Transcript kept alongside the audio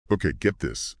Okay, get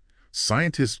this.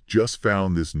 Scientists just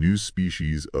found this new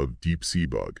species of deep-sea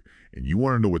bug, and you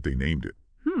want to know what they named it.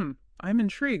 I'm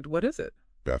intrigued. What is it?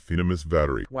 Bathynomus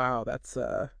vaderi. Wow, that's,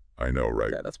 I know,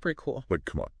 right? yeah, that's pretty cool. Like,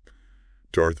 come on.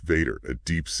 Darth Vader, a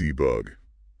deep-sea bug.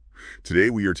 Today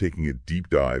we are taking a deep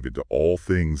dive into all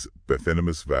things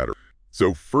Bathynomus vaderi.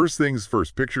 So first things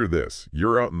first, picture this.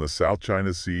 You're out in the South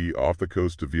China Sea, off the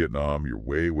coast of Vietnam. You're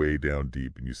way, way down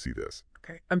deep, and you see this.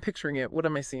 Okay, I'm picturing it. What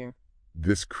am I seeing?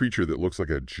 This creature that looks like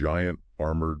a giant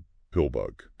armored pill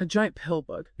bug. A giant pill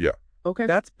bug. Yeah. Okay,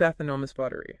 that's Bathynomus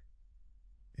vaderi.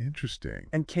 Interesting.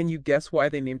 And can you guess why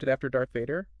they named it after Darth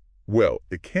Vader? Well,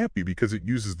 it can't be because it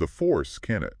uses the Force,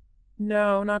 can it?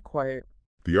 No, not quite.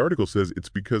 The article says it's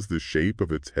because the shape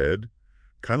of its head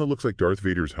kind of looks like Darth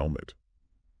Vader's helmet.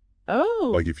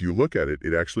 Oh. Like, if you look at it,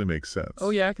 it actually makes sense. Oh,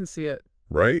 yeah, I can see it.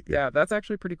 Right? Yeah, that's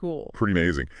actually pretty cool. Pretty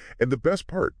amazing. And the best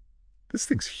part, this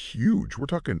thing's huge. We're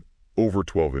talking over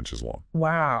 12 inches long.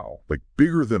 Wow. Like,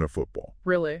 bigger than a football.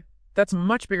 Really? That's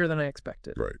much bigger than I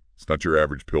expected. Right. It's not your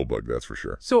average pill bug, that's for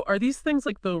sure. So are these things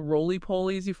like the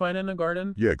roly-polies you find in a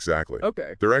garden? Yeah, exactly.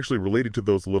 Okay. They're actually related to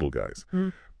those little guys.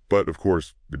 But, of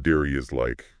course, vaderi is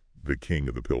like the king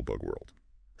of the pill bug world.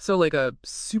 So like a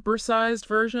supersized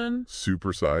version?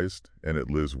 Supersized, and it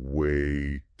lives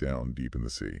way down deep in the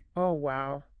sea. Oh,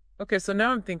 wow. Okay, so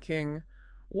now I'm thinking,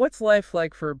 what's life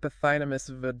like for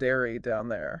Bathynomus vaderi down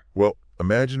there? Well,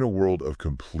 imagine a world of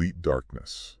complete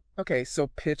darkness. Okay, so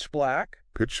pitch black?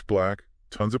 Pitch black,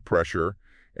 tons of pressure,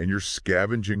 and you're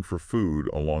scavenging for food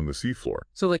along the seafloor.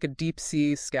 So like a deep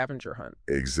sea scavenger hunt.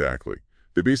 Exactly.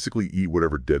 They basically eat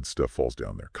whatever dead stuff falls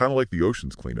down there, kind of like the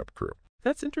ocean's cleanup crew.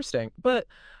 That's interesting. But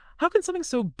how can something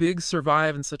so big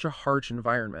survive in such a harsh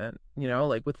environment? You know,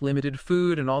 like with limited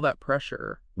food and all that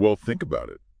pressure. Well, think about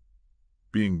it.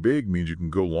 Being big means you can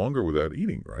go longer without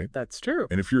eating, right? That's true.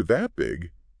 And if you're that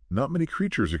big, not many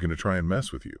creatures are going to try and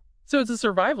mess with you. So it's a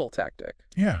survival tactic.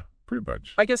 Yeah, pretty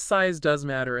much. I guess size does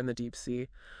matter in the deep sea.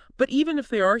 But even if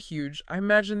they are huge, I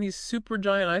imagine these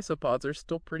supergiant isopods are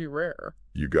still pretty rare.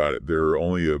 You got it. There are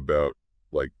only about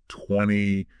like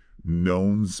 20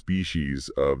 known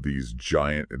species of these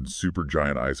giant and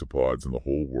supergiant isopods in the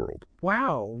whole world.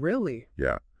 Wow, really?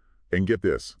 Yeah. And get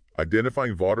this,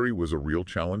 identifying vaderi was a real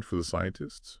challenge for the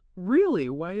scientists. Really?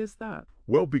 Why is that?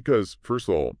 Well, because, first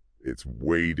of all, it's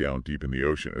way down deep in the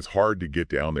ocean. It's hard to get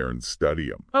down there and study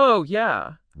them. Oh,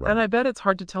 yeah. Right. And I bet it's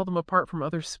hard to tell them apart from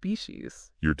other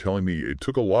species. You're telling me it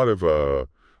took a lot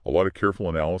of careful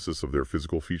analysis of their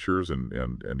physical features and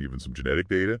even some genetic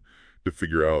data to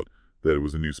figure out that it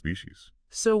was a new species.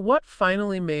 So what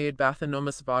finally made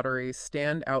Bathynomus vaderi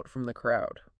stand out from the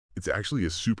crowd? It's actually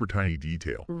a super tiny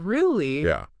detail. Really?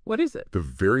 Yeah. What is it? The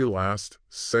very last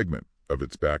segment of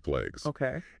its back legs.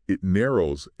 Okay. It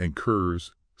narrows and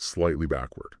curves slightly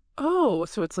backward. Oh,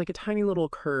 so it's like a tiny little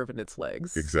curve in its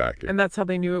legs. Exactly. And that's how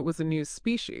they knew it was a new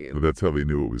species. That's how they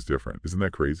knew it was different. Isn't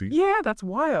that crazy? Yeah, that's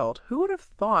wild. Who would have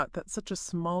thought that such a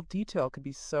small detail could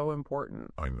be so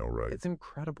important? I know, right? It's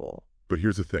incredible. But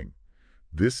here's the thing.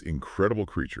 This incredible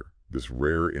creature, this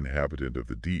rare inhabitant of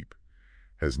the deep,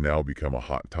 has now become a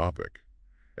hot topic.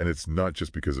 And it's not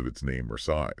just because of its name or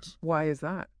size. Why is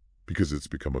that? Because it's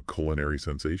become a culinary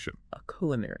sensation. A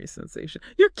culinary sensation?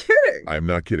 You're kidding! I'm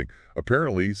not kidding.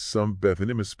 Apparently, some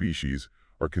Bathynomus species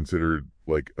are considered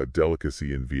like a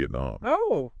delicacy in Vietnam.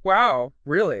 Oh, wow.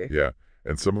 Really? Yeah,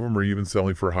 and some of them are even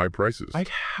selling for high prices. Like,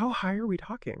 how high are we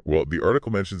talking? Well, the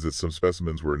article mentions that some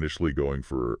specimens were initially going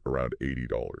for around $80.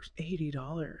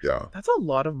 $80? Yeah. That's a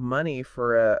lot of money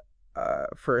for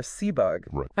a sea bug.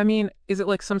 Right. I mean, is it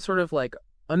like some sort of like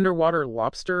underwater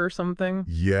lobster or something?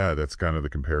 Yeah, that's kind of the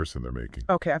comparison they're making.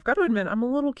 Okay, I've got to admit, I'm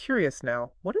a little curious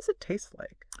now. What does it taste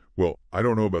like? Well, I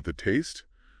don't know about the taste,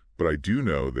 but I do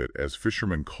know that as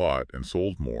fishermen caught and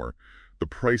sold more, the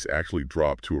price actually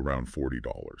dropped to around $40.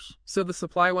 So the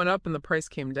supply went up and the price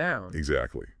came down.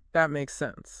 Exactly. That makes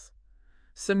sense.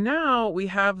 So now we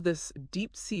have this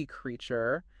deep sea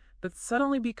creature that's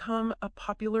suddenly become a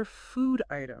popular food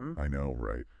item. I know,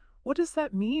 right? What does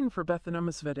that mean for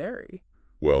Bathynomus vaderi?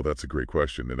 Well, that's a great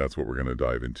question, and that's what we're going to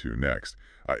dive into next.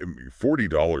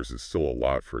 $40 is still a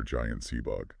lot for a giant sea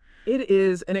bug. It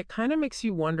is, and it kind of makes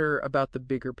you wonder about the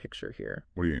bigger picture here.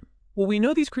 What do you mean? Well, we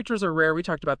know these creatures are rare. We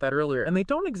talked about that earlier, and they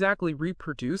don't exactly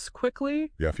reproduce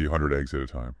quickly. Yeah, a few hundred eggs at a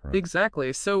time. Right?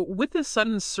 Exactly. So with this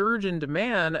sudden surge in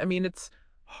demand, I mean, it's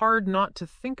hard not to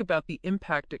think about the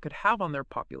impact it could have on their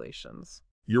populations.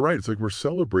 You're right. It's like we're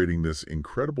celebrating this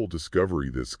incredible discovery,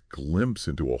 this glimpse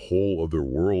into a whole other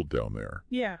world down there.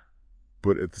 Yeah.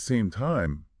 But at the same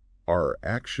time, our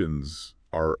actions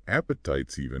our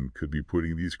appetites even could be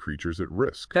putting these creatures at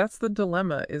risk. That's the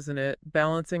dilemma, isn't it?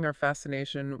 Balancing our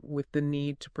fascination with the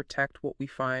need to protect what we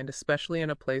find, especially in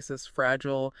a place as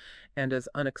fragile and as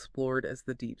unexplored as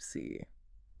the deep sea.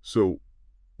 So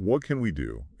what can we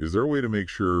do? Is there a way to make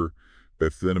sure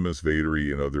Bathynomus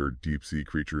vaderi and other deep-sea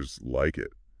creatures like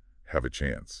it have a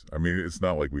chance? I mean, it's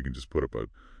not like we can just put up a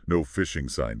no fishing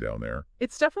sign down there.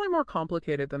 It's definitely more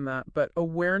complicated than that, but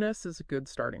awareness is a good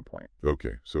starting point.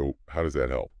 Okay, so how does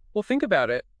that help? Well, think about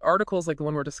it. Articles like the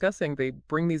one we're discussing, they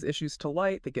bring these issues to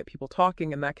light, they get people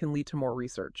talking, and that can lead to more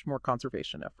research, more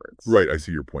conservation efforts. Right, I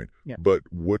see your point. Yeah. But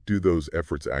what do those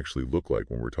efforts actually look like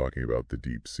when we're talking about the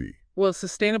deep sea? Well,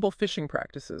 sustainable fishing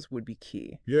practices would be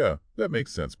key. Yeah, that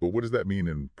makes sense, but what does that mean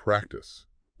in practice?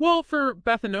 Well, for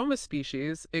Bathynomus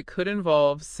species, it could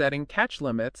involve setting catch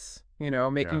limits,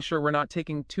 making sure we're not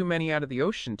taking too many out of the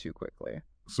ocean too quickly.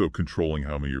 So controlling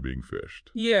how many are being fished.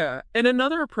 Yeah, and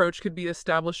another approach could be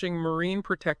establishing marine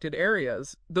protected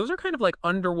areas. Those are kind of like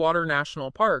underwater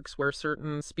national parks where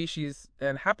certain species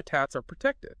and habitats are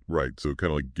protected. Right, so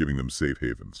kind of like giving them safe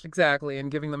havens. Exactly, and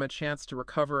giving them a chance to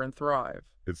recover and thrive.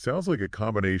 It sounds like a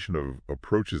combination of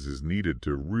approaches is needed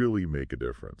to really make a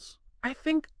difference. I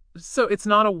think so. It's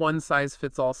not a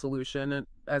one-size-fits-all solution. And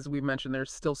as we mentioned,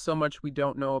 there's still so much we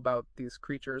don't know about these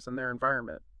creatures and their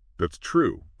environment. That's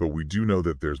true, but we do know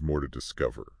that there's more to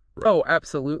discover. Right? Oh,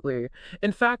 absolutely.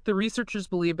 In fact, the researchers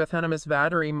believe Bathynomus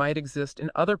vaderi might exist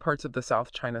in other parts of the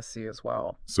South China Sea as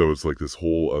well. So it's like this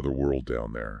whole other world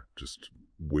down there, just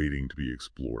waiting to be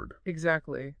explored.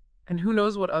 Exactly. And who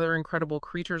knows what other incredible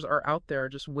creatures are out there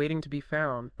just waiting to be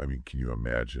found. I mean, can you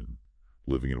imagine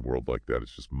living in a world like that?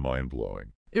 It's just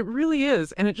mind-blowing. It really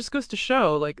is. And it just goes to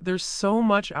show, there's so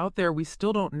much out there we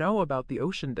still don't know about the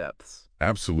ocean depths.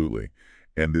 Absolutely.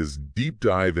 And this deep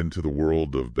dive into the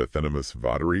world of Bathynomus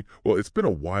vaderi, well, it's been a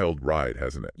wild ride,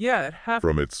 hasn't it? Yeah, it has.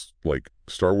 From its,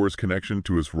 Star Wars connection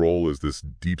to its role as this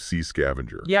deep-sea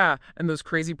scavenger. Yeah, and those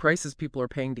crazy prices people are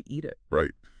paying to eat it.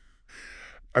 Right.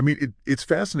 I mean, it's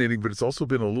fascinating, but it's also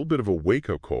been a little bit of a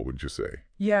wake-up call, wouldn't you say?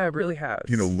 Yeah, it really has.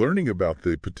 Learning about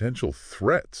the potential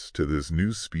threats to this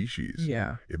new species.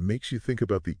 Yeah. It makes you think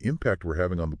about the impact we're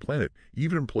having on the planet,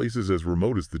 even in places as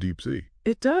remote as the deep sea.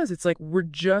 It does. It's like we're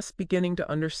just beginning to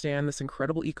understand this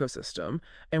incredible ecosystem,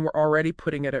 and we're already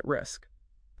putting it at risk.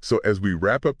 So as we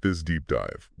wrap up this deep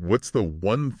dive, what's the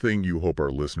one thing you hope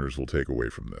our listeners will take away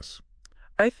from this?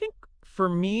 I think for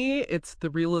me, it's the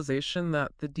realization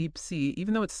that the deep sea,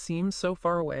 even though it seems so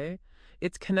far away,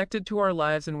 it's connected to our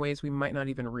lives in ways we might not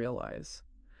even realize.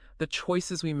 The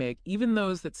choices we make, even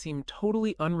those that seem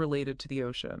totally unrelated to the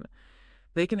ocean,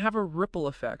 they can have a ripple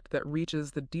effect that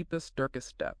reaches the deepest,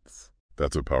 darkest depths.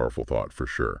 That's a powerful thought for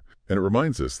sure. And it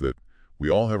reminds us that we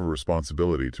all have a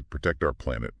responsibility to protect our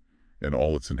planet and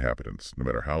all its inhabitants, no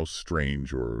matter how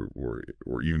strange or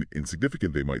even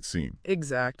insignificant they might seem.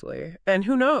 Exactly. And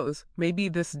who knows, maybe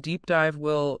this deep dive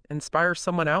will inspire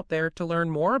someone out there to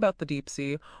learn more about the deep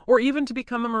sea or even to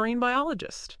become a marine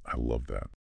biologist. I love that.